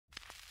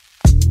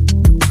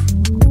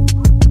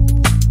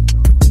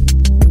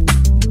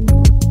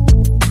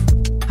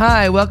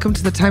Hi, welcome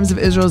to the Times of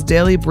Israel's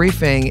Daily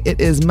Briefing.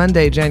 It is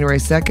Monday, January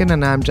 2nd,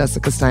 and I'm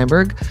Jessica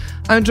Steinberg.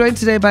 I'm joined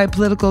today by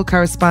political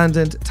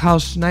correspondent Tal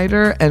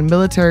Schneider and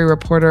military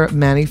reporter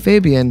Manny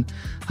Fabian.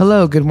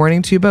 Hello, good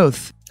morning to you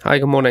both. Hi,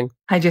 good morning.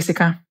 Hi,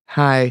 Jessica.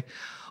 Hi.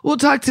 We'll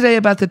talk today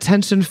about the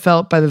tension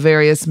felt by the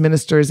various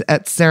ministers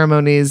at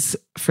ceremonies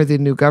for the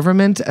new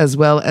government, as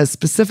well as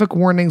specific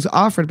warnings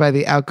offered by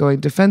the outgoing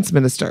defense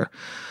minister.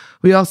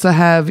 We also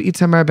have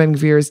Itamar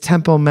Ben-Gvir's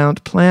Temple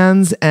Mount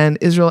plans and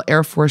Israel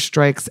Air Force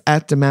strikes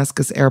at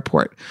Damascus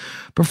Airport.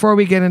 Before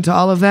we get into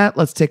all of that,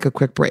 let's take a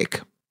quick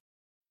break.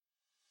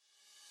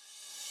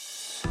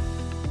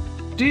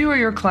 Do you or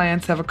your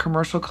clients have a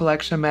commercial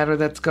collection matter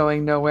that's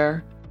going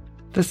nowhere?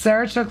 The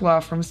Sarachek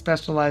Law Firm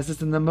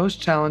specializes in the most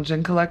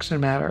challenging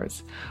collection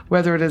matters,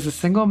 whether it is a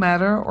single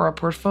matter or a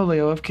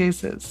portfolio of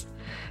cases.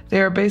 They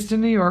are based in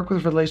New York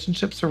with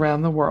relationships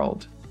around the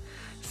world.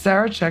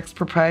 Sarachek's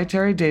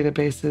proprietary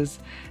databases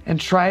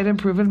and tried and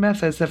proven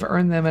methods have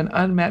earned them an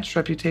unmatched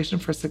reputation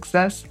for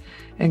success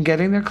in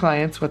getting their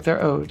clients what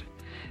they're owed.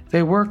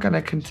 They work on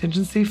a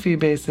contingency fee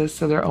basis,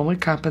 so they're only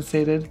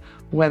compensated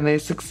when they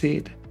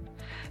succeed.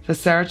 The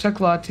Sarachek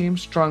Law Team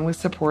strongly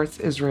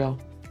supports Israel.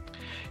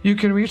 You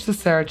can reach the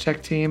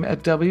Sarachek team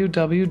at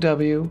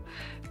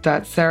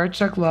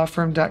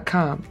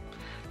www.saracheklawfirm.com.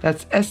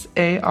 That's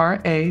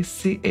SARACHEK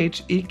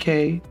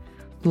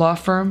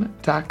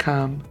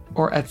lawfirm.com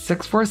or at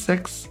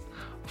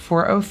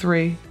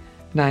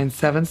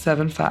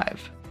 646-403-9775.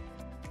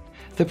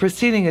 The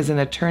proceeding is an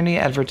attorney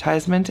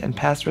advertisement and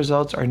past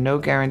results are no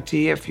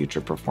guarantee of future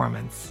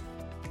performance.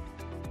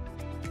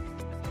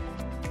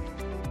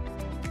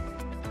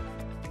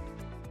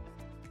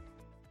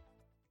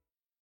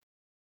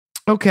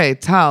 Okay,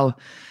 Tal,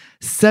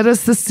 set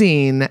us the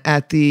scene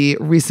at the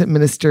recent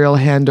ministerial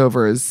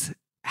handovers.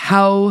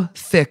 How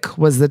thick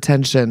was the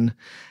tension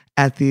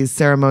at these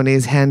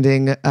ceremonies,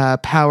 handing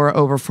power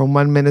over from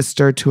one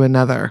minister to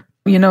another?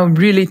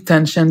 Really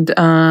tensioned.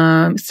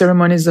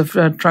 Ceremonies of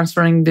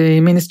transferring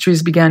the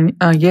ministries began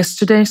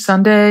yesterday,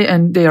 Sunday,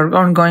 and they are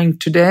ongoing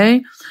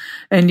today.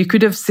 And you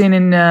could have seen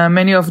in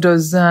many of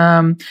those,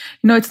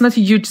 it's not a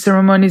huge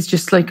ceremony. It's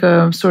just like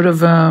a sort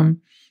of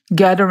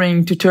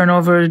gathering to turn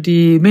over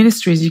the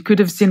ministries. You could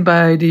have seen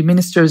by the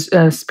ministers'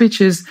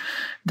 speeches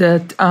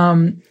that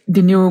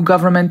the new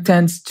government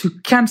tends to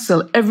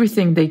cancel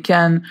everything they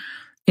can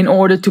in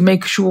order to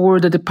make sure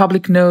that the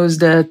public knows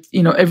that,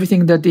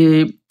 everything that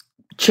the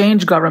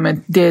change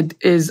government did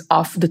is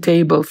off the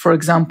table. For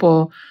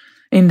example,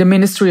 in the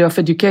Ministry of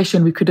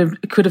Education, we could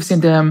have seen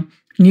the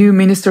new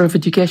Minister of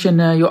Education,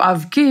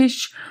 Yoav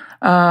Kish,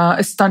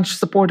 a staunch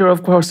supporter,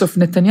 of course, of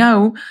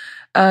Netanyahu,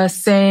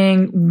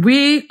 saying,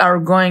 we are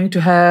going to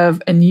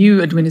have a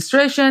new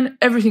administration.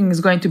 Everything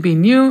is going to be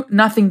new.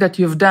 Nothing that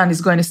you've done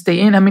is going to stay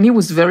in. I mean, he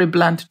was very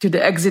blunt to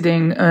the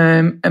exiting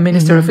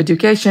Minister of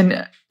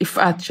Education,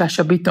 Ifat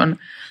Shasha Biton.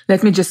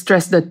 Let me just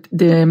stress that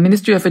the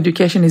Ministry of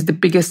Education is the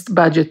biggest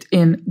budget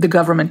in the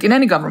government, in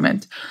any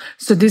government.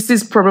 So this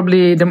is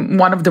probably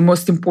one of the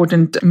most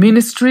important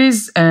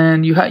ministries.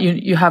 And you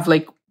have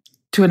like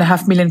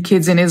 2.5 million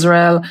kids in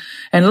Israel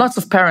and lots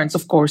of parents,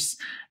 of course.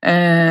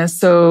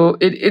 So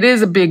it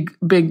is a big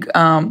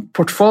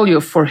portfolio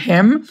for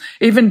him.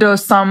 Even though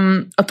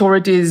some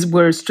authorities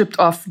were stripped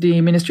off the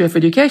Ministry of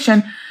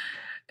Education,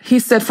 he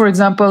said, for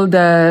example,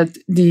 that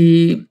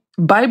the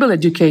Bible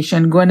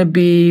education going to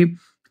be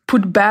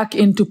put back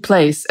into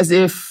place as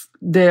if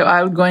the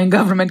outgoing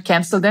government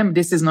canceled them.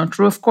 This is not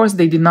true. Of course,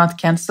 they did not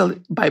cancel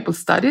Bible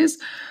studies.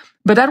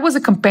 But that was a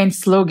campaign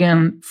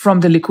slogan from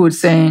the Likud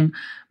saying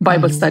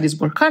Bible studies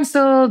were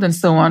canceled and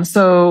so on.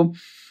 So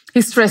he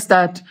stressed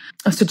that.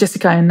 So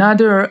Jessica,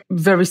 another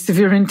very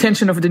severe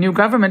intention of the new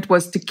government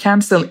was to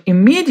cancel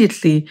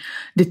immediately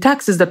the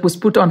taxes that was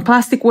put on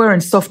plasticware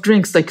and soft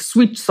drinks, like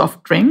sweet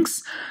soft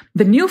drinks.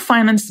 The new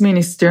finance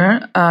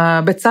minister,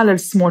 Bezalel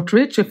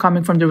Smotrich,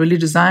 coming from the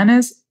religious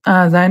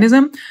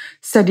Zionism,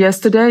 said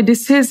yesterday,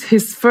 this is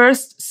his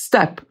first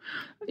step.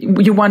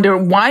 You wonder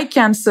why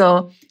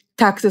cancel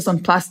taxes on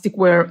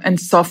plasticware and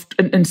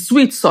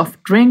sweet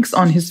soft drinks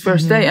on his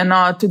first day, and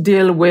not to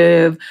deal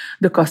with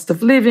the cost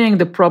of living,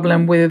 the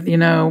problem with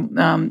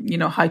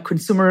high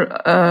consumer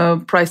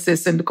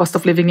prices, and the cost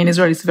of living in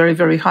Israel is very,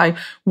 very high.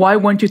 Why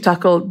won't you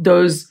tackle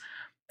those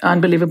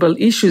unbelievable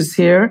issues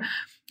here?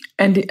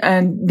 And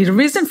the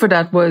reason for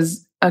that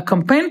was a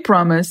campaign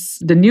promise.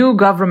 The new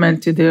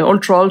government, the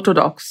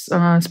ultra-Orthodox,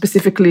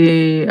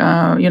 specifically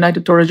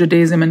United Torah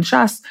Judaism and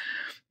Shas,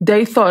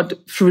 they thought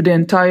through the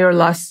entire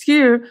last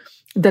year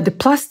that the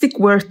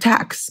plasticware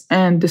tax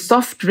and the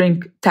soft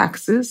drink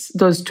taxes,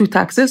 those two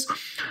taxes,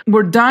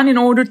 were done in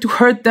order to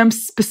hurt them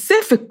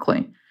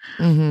specifically.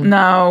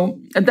 Now,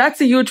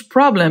 that's a huge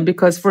problem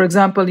because, for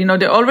example,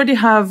 they already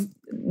have,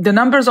 the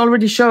numbers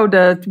already show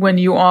that when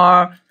you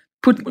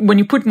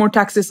put more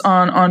taxes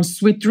on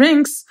sweet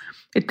drinks,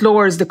 it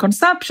lowers the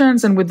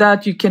consumptions. And with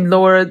that, you can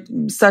lower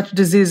such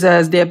diseases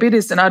as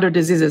diabetes and other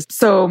diseases.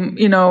 So,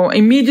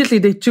 immediately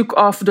they took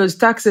off those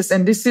taxes.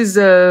 And this is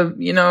a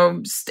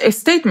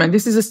statement.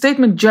 This is a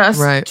statement just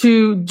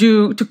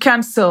to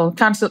cancel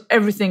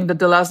everything that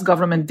the last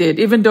government did.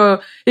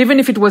 Even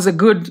if it was a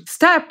good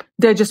step,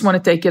 they just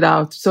want to take it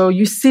out. So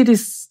you see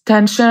this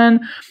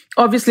tension.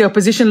 Obviously,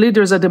 opposition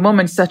leaders at the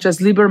moment, such as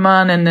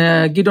Lieberman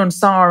and Gideon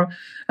Saar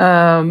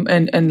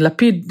and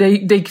Lapid,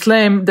 they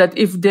claim that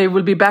if they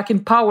will be back in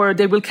power,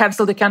 they will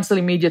cancel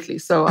immediately.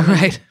 So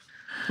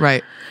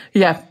right.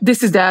 Yeah,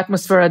 this is the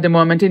atmosphere at the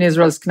moment in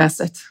Israel's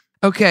Knesset.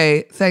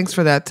 Okay, thanks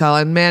for that, Tal.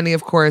 And Manny,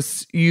 of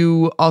course,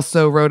 you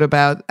also wrote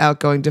about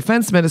outgoing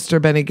Defense Minister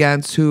Benny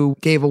Gantz, who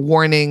gave a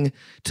warning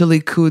to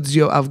Likud's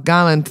Yoav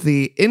Gallant,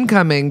 the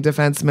incoming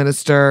Defense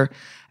Minister,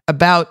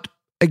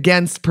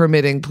 against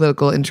permitting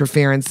political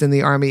interference in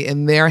the army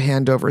in their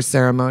handover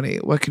ceremony.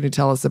 What can you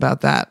tell us about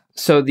that?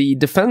 So the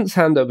defense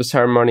handover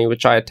ceremony,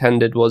 which I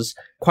attended, was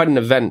quite an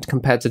event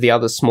compared to the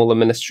other smaller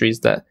ministries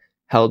that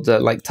held,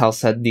 like Tal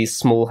said, these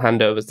small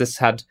handovers. This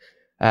had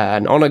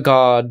an honor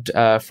guard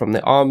from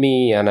the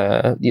army and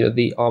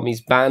the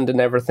army's band and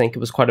everything. It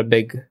was quite a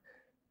big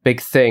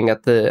thing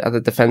at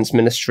the defense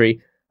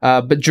ministry.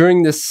 But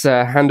during this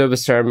handover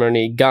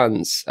ceremony,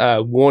 Gantz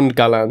warned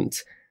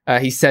Gallant.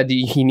 He said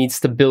he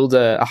needs to build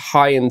a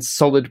high and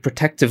solid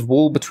protective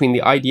wall between the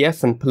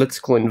IDF and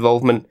political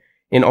involvement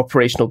in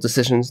operational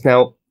decisions.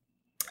 Now,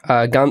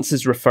 Gantz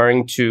is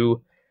referring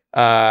to,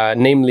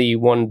 namely,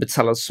 one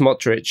Bezalel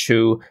Smotrich,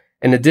 who,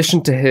 in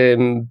addition to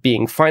him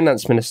being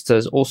finance minister,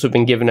 has also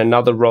been given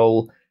another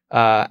role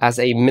as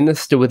a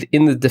minister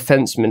within the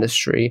defense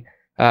ministry.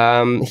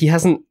 He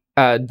hasn't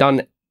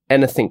done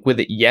anything with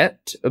it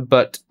yet,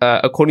 but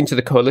according to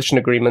the coalition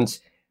agreement,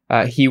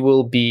 he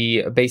will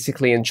be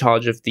basically in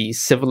charge of the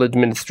civil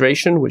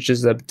administration, which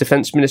is a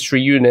defense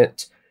ministry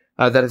unit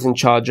that is in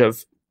charge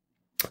of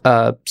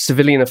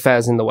civilian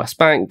affairs in the West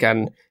Bank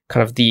and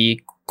kind of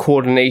the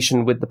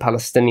coordination with the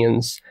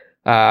Palestinians.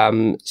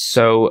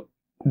 So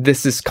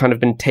this has kind of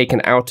been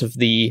taken out of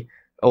the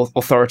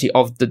authority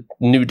of the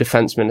new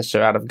defense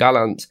minister, out of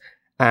Gallant.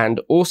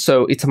 And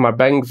also Itamar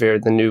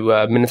Ben-Gvir, the new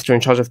minister in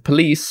charge of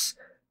police,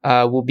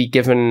 will be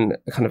given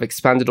a kind of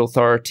expanded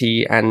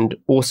authority and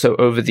also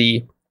over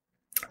the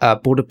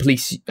border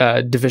police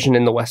division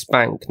in the West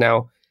Bank.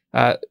 Now,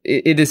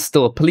 it is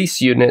still a police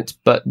unit,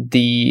 but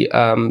the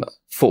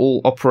for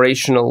all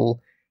operational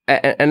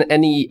and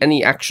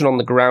any action on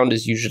the ground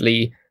is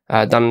usually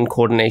done in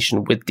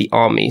coordination with the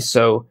army.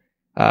 So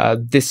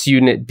this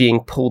unit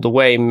being pulled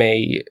away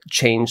may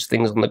change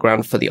things on the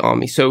ground for the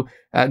army. So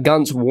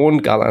Gantz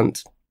warned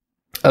Gallant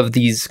of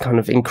these kind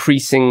of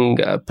increasing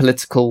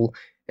political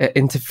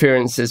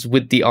interferences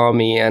with the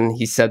army, and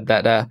he said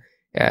that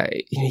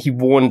he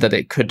warned that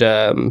it could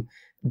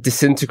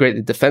disintegrate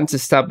the defense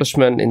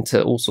establishment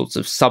into all sorts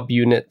of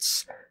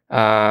subunits,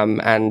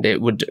 and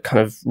it would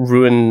kind of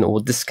ruin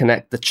or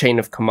disconnect the chain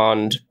of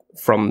command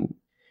from,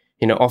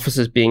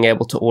 officers being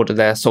able to order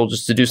their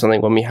soldiers to do something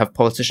when we have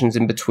politicians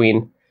in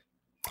between,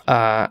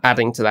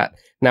 adding to that.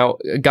 Now,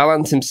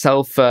 Gallant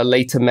himself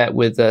later met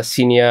with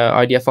senior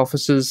IDF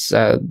officers,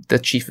 the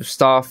chief of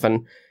staff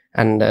and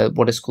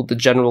what is called the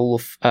General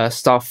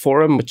Staff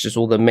Forum, which is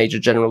all the major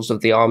generals of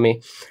the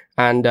army.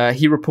 And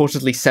he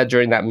reportedly said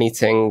during that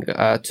meeting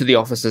to the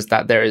officers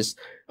that there is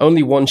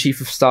only one chief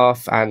of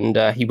staff and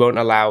he won't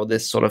allow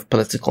this sort of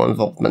political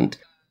involvement.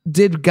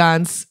 Did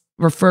Gantz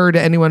refer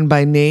to anyone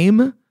by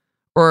name,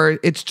 or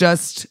it's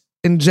just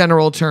in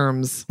general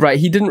terms? Right.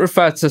 He didn't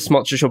refer to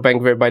Smotrich or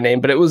Ben-Gvir by name,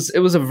 but it was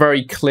a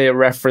very clear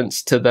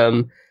reference to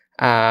them,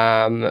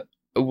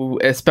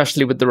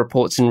 especially with the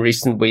reports in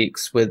recent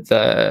weeks with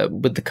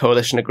the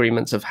coalition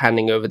agreements of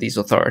handing over these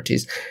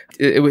authorities.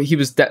 He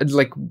was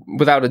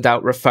without a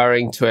doubt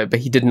referring to it, but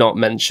he did not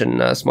mention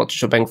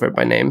Smotrich or Ben-Gvir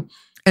by name.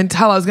 And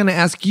Tal, I was going to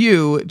ask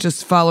you,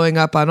 just following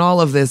up on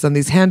all of this, on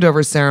these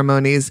handover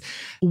ceremonies,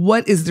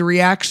 what is the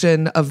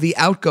reaction of the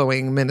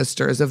outgoing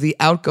ministers, of the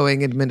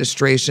outgoing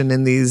administration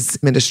in these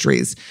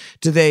ministries?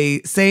 Do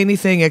they say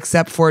anything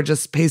except for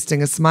just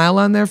pasting a smile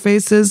on their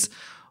faces?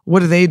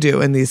 What do they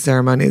do in these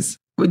ceremonies?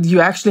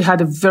 You actually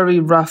had a very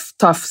rough,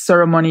 tough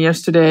ceremony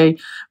yesterday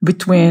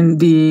between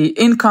the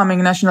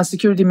incoming National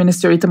Security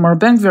Minister Itamar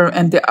Ben-Gvir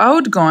and the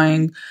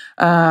outgoing,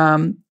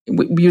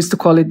 we used to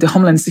call it the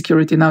Homeland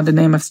Security, now the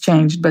name has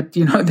changed, but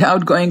the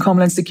outgoing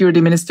Homeland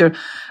Security Minister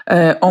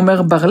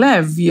Omer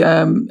Bar-Lev.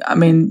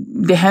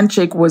 The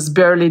handshake was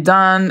barely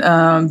done.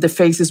 The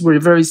faces were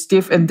very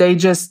stiff, and they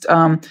just,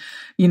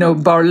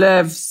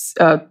 Bar-Lev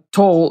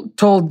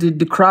told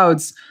the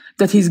crowds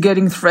that he's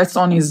getting threats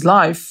on his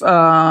life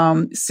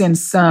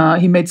since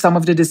he made some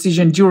of the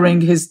decision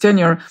during his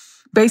tenure,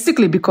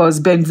 basically because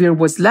Ben-Gvir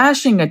was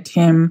lashing at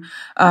him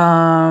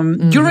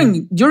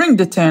during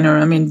the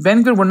tenure.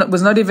 Ben-Gvir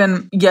was not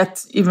even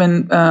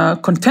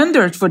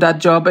contender for that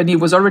job, and he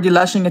was already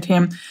lashing at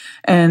him.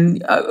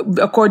 And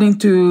according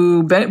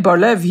to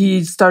Bar-Lev,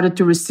 he started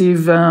to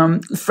receive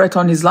threat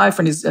on his life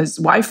and his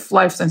wife's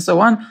life and so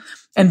on.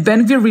 And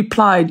Ben-Gvir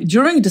replied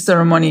during the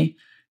ceremony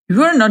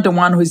you're not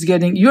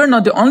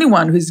the only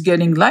one who's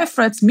getting life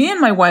threats. Me and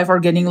my wife are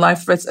getting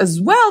life threats as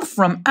well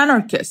from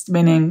anarchists,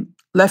 meaning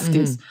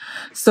leftists.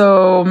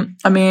 So,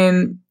 I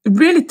mean,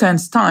 really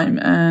tense time.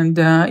 And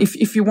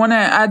if you want to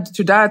add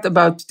to that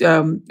about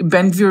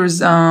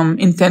Ben-Gvir's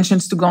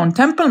intentions to go on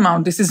Temple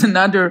Mount, this is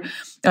another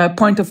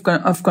point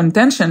of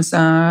contentions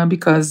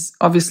because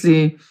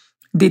obviously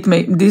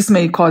this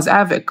may cause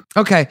havoc.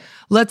 Okay,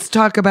 let's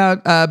talk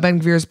about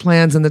Ben-Gvir's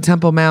plans in the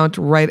Temple Mount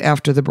right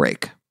after the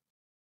break.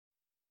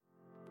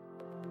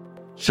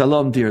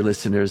 Shalom, dear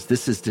listeners.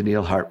 This is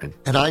Daniel Hartman.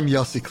 And I'm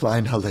Yossi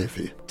Klein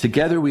Halevi.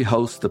 Together we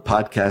host the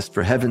podcast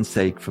For Heaven's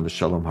Sake from the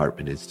Shalom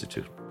Hartman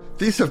Institute.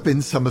 These have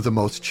been some of the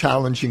most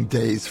challenging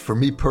days for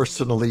me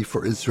personally,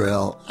 for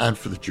Israel, and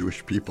for the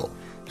Jewish people.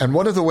 And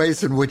one of the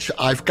ways in which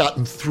I've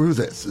gotten through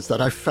this is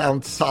that I've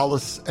found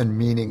solace and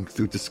meaning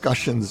through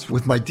discussions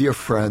with my dear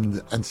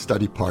friend and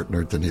study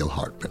partner, Daniel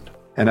Hartman.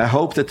 And I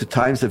hope that the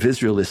Times of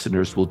Israel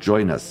listeners will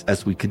join us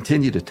as we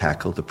continue to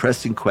tackle the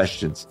pressing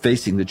questions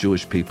facing the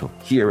Jewish people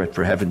here at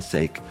For Heaven's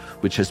Sake,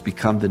 which has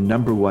become the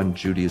 #1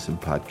 Judaism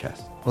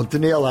podcast. Well,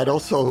 Daniel, I'd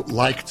also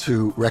like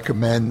to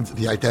recommend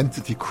the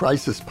Identity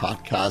Crisis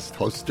podcast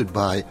hosted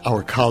by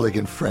our colleague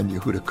and friend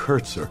Yehuda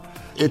Kurtzer.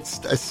 It's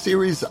a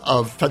series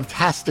of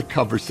fantastic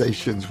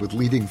conversations with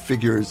leading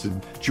figures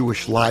in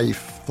Jewish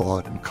life,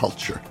 thought, and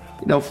culture.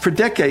 You know, for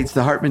decades,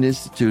 the Hartman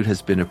Institute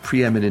has been a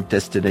preeminent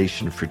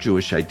destination for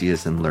Jewish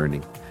ideas and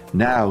learning.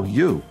 Now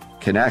you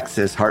can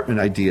access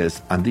Hartman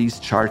ideas on these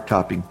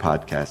chart-topping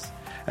podcasts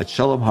at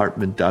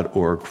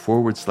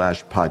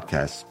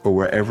shalomhartman.org/podcasts or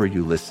wherever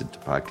you listen to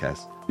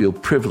podcasts. We feel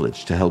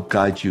privileged to help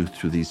guide you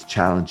through these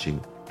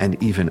challenging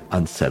and even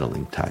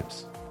unsettling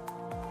times.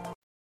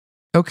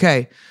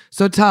 Okay.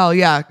 So Tal,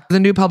 the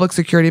new public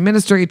security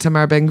minister,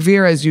 Itamar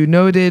Ben-Gvir, as you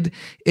noted,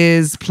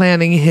 is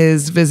planning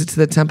his visit to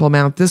the Temple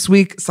Mount this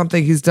week,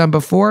 something he's done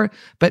before,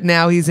 but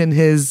now he's in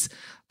his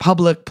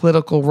public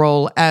political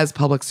role as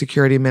public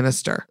security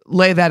minister.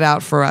 Lay that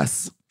out for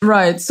us.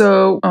 Right.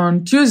 So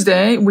on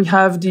Tuesday, we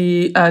have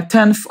the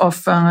 10th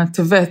of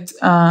Tevet,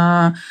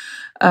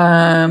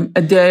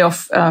 a day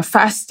of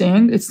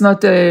fasting. It's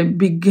not a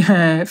big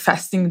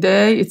fasting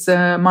day. It's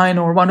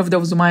one of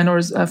those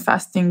minor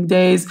fasting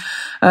days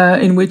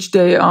in which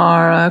they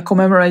are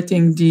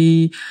commemorating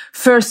the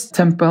first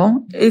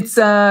temple. It's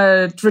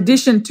a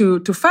tradition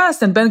to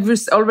fast, and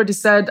Ben-Gvir already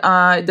said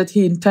that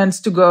he intends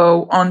to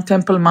go on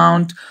Temple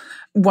Mount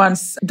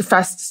once the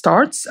fast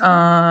starts.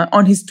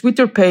 On his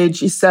Twitter page,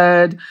 he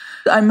said,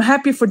 I'm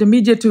happy for the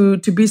media to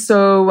be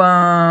so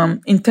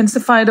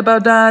intensified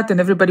about that, and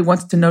everybody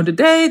wants to know the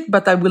date,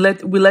 but I will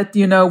let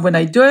you know when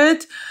I do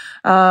it.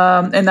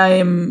 And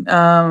I am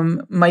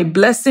my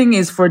blessing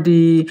is for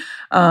the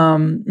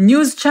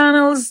news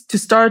channels to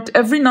start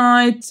every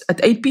night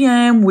at 8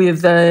 p.m.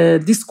 with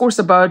a discourse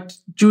about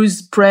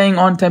Jews praying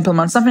on Temple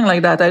Mount, something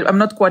like that. I'm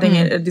not quoting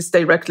this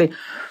directly.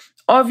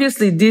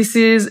 Obviously, this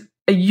is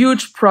a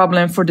huge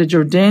problem for the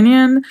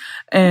Jordanian,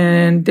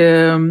 and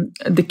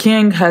the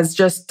king has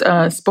just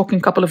spoken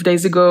a couple of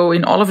days ago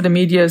in all of the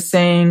media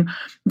saying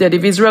that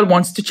if Israel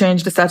wants to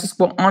change the status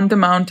quo on the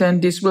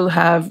mountain, this will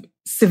have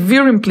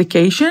severe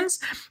implications.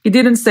 He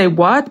didn't say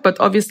what, but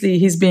obviously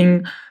he's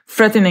being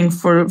threatening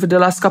for the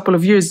last couple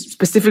of years,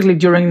 specifically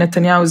during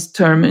Netanyahu's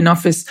term in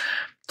office,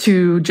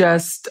 to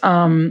just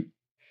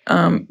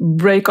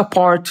break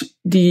apart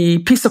the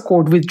peace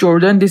accord with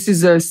Jordan. This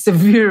is a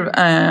severe,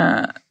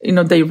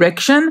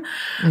 direction.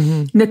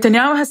 Mm-hmm.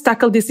 Netanyahu has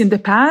tackled this in the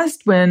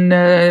past when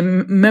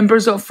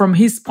members from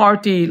his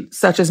party,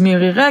 such as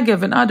Miri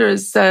Regev and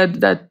others,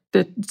 said that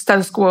the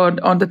status quo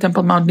on the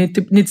Temple Mount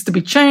needs to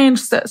be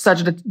changed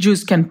such that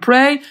Jews can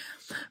pray.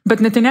 But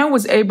Netanyahu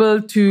was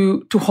able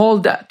to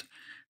hold that.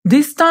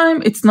 This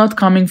time, it's not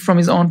coming from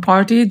his own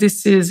party.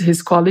 This is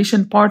his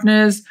coalition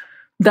partners.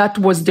 That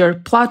was their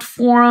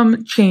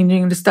platform,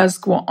 changing the status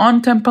quo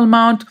on Temple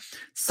Mount.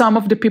 Some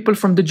of the people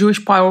from the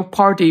Jewish Power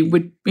Party,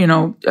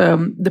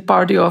 the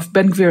party of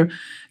Ben-Gvir,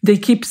 they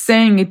keep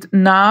saying it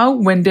now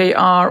when they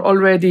are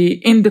already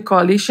in the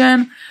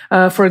coalition.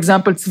 For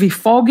example, Tzvi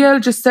Fogel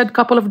just said a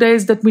couple of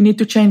days that we need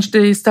to change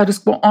the status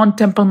quo on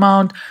Temple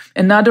Mount.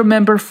 Another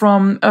member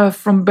from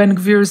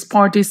Ben-Gvir's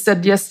party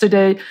said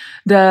yesterday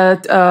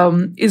that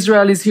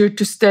Israel is here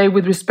to stay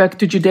with respect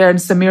to Judea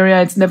and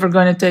Samaria. It's never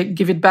going to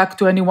give it back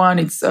to anyone.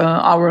 It's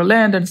our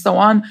land and so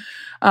on.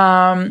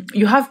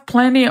 You have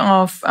plenty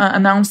of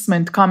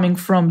announcement coming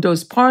from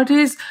those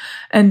parties.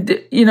 And,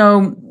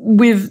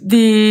 with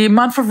the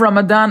month of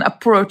Ramadan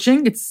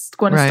approaching, it's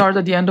going to start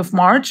at the end of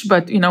March,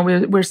 but,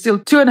 we're still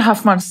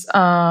 2.5 months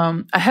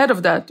ahead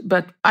of that.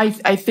 But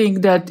I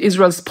think that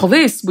Israel's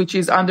police, which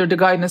is under the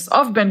guidance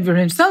of Ben-Gvir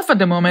himself at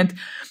the moment,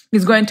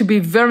 is going to be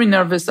very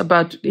nervous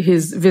about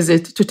his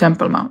visit to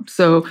Temple Mount.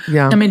 So,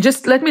 let me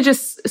just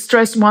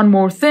stress one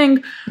more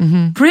thing.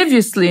 Mm-hmm.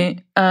 Previously,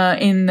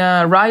 in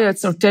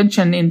riots or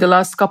tension in the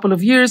last couple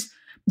of years,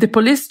 the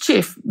police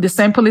chief, the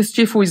same police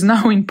chief who is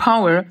now in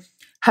power,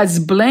 has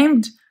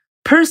blamed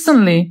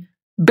personally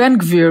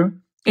Ben-Gvir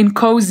in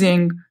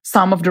causing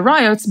some of the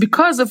riots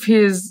because of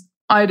his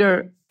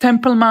either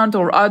Temple Mount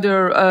or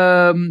other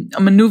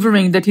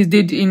maneuvering that he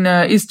did in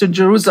Eastern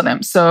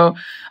Jerusalem. So,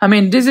 I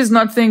mean, this is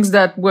not things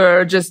that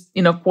were just,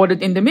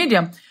 quoted in the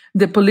media.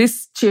 The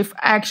police chief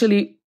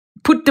actually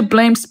put the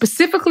blame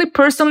specifically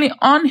personally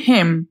on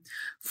him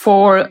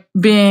for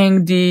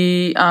being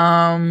the,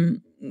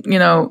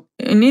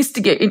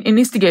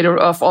 instigator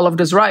of all of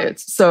those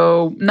riots.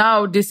 So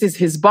now this is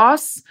his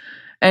boss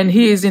and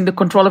he is in the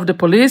control of the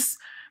police.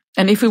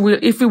 And if we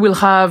will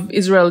have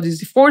Israeli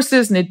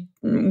forces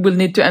will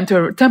need to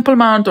enter Temple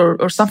Mount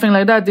or something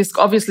like that, this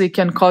obviously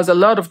can cause a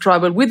lot of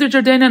trouble with the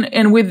Jordanian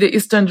and with the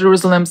Eastern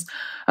Jerusalem's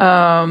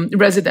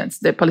residents,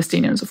 the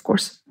Palestinians, of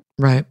course.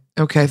 Right.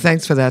 Okay.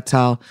 Thanks for that,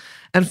 Tal.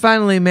 And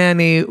finally,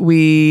 Manny,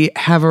 we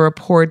have a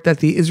report that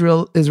the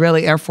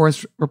Israeli Air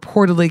Force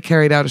reportedly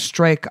carried out a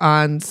strike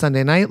on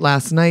Sunday night,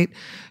 last night,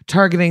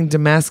 targeting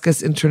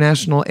Damascus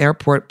International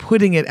Airport,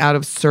 putting it out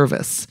of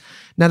service.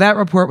 Now, that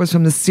report was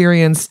from the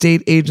Syrian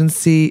state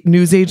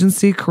news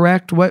agency,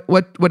 correct?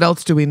 What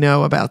else do we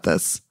know about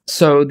this?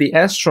 So the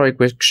airstrike,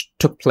 which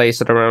took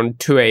place at around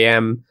 2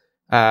 a.m.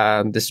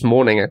 This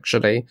morning,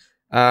 actually,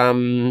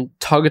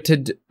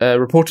 targeted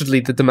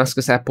reportedly the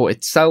Damascus airport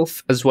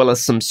itself, as well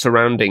as some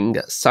surrounding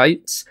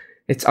sites.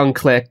 It's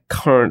unclear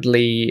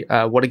currently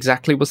what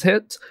exactly was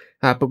hit,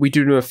 but we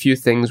do know a few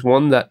things.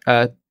 One, that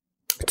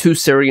 2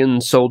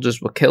 Syrian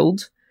soldiers were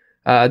killed.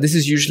 This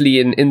is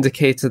usually an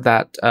indicator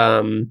that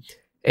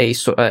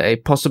a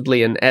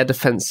possibly an air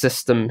defense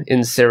system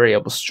in Syria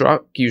was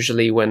struck.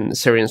 Usually when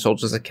Syrian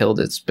soldiers are killed,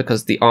 it's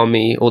because the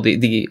army or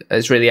the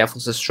Israeli Air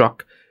Force has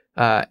struck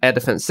air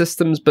defense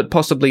systems, but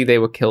possibly they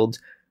were killed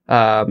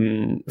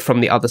from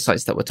the other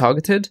sites that were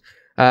targeted.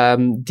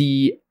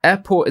 The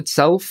airport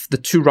itself, the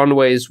 2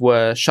 runways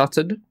were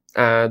shuttered.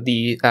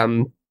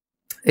 The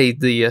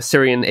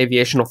Syrian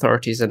aviation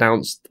authorities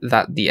announced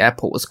that the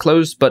airport was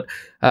closed, but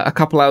a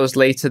couple hours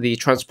later, the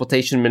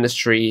transportation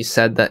ministry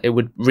said that it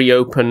would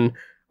reopen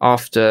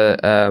after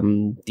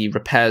the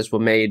repairs were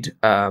made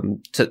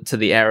to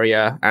the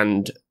area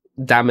and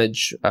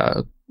damage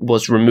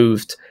was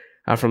removed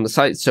from the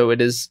site. So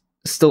it is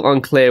still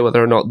unclear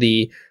whether or not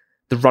the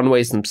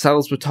runways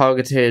themselves were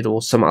targeted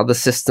or some other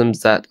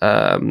systems that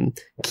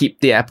keep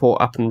the airport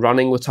up and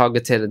running were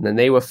targeted and then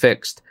they were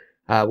fixed.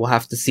 We'll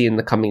have to see in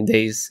the coming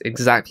days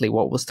exactly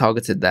what was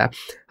targeted there.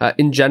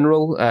 In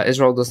general,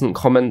 Israel doesn't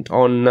comment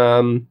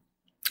on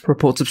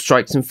reports of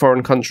strikes in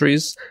foreign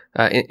countries,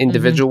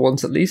 individual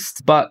ones at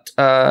least. But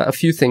a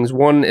few things.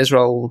 One,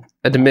 Israel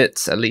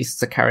admits at least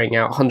to carrying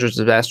out hundreds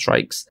of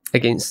airstrikes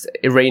against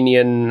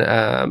Iranian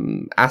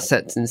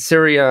assets in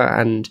Syria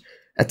and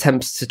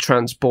attempts to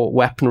transport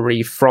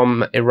weaponry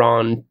from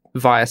Iran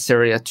via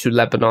Syria to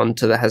Lebanon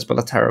to the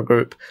Hezbollah terror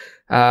group.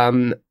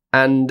 And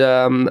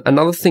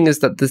another thing is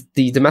that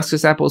the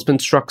Damascus airport has been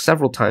struck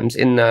several times.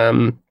 In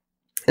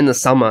the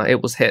summer,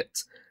 it was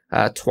hit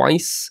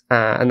twice,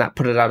 and that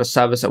put it out of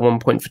service at one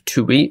point for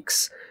 2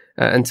 weeks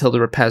until the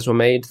repairs were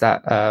made.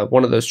 That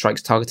one of those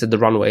strikes targeted the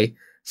runway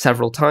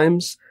several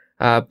times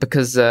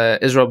because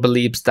Israel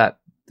believes that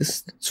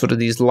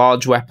these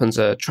large weapons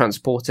are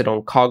transported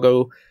on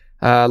cargo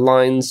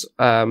lines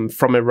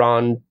from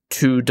Iran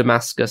to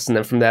Damascus, and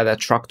then from there they're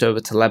trucked over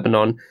to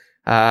Lebanon.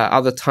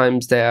 Other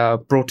times they are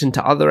brought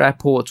into other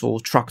airports or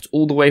trucked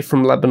all the way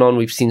from Lebanon.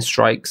 We've seen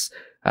strikes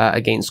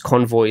against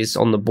convoys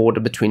on the border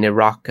between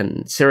Iraq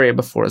and Syria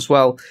before as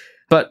well.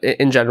 But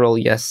in general,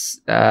 yes,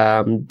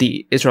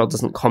 Israel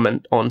doesn't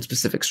comment on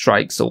specific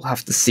strikes. So we'll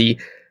have to see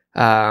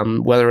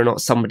whether or not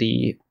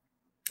somebody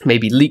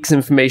maybe leaks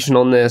information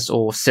on this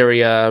or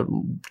Syria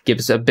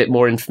gives a bit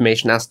more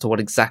information as to what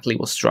exactly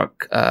was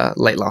struck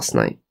late last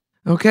night.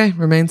 Okay,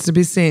 remains to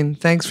be seen.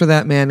 Thanks for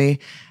that, Manny.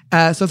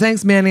 So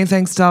thanks, Manny, and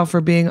thanks, Tal,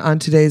 for being on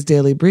today's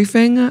Daily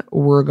Briefing.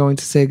 We're going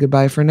to say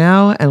goodbye for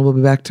now, and we'll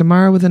be back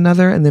tomorrow with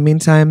another. In the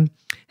meantime,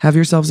 have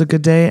yourselves a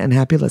good day and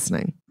happy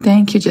listening.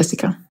 Thank you,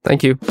 Jessica.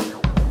 Thank you.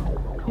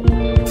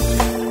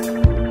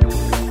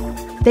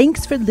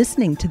 Thanks for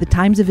listening to the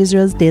Times of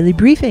Israel's Daily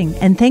Briefing,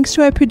 and thanks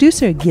to our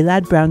producer,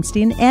 Gilad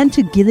Brownstein, and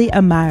to Gili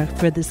Amar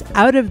for this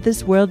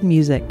out-of-this-world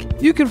music.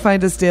 You can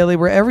find us daily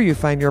wherever you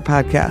find your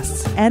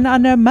podcasts. And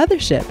on our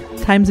mothership,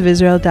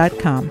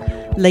 timesofisrael.com.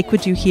 Like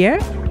what you hear?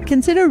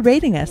 Consider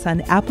rating us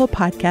on Apple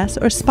Podcasts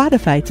or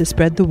Spotify to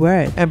spread the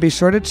word. And be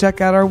sure to check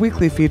out our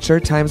weekly feature,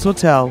 Times Will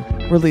Tell,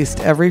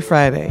 released every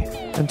Friday.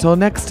 Until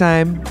next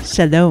time,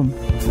 Shalom.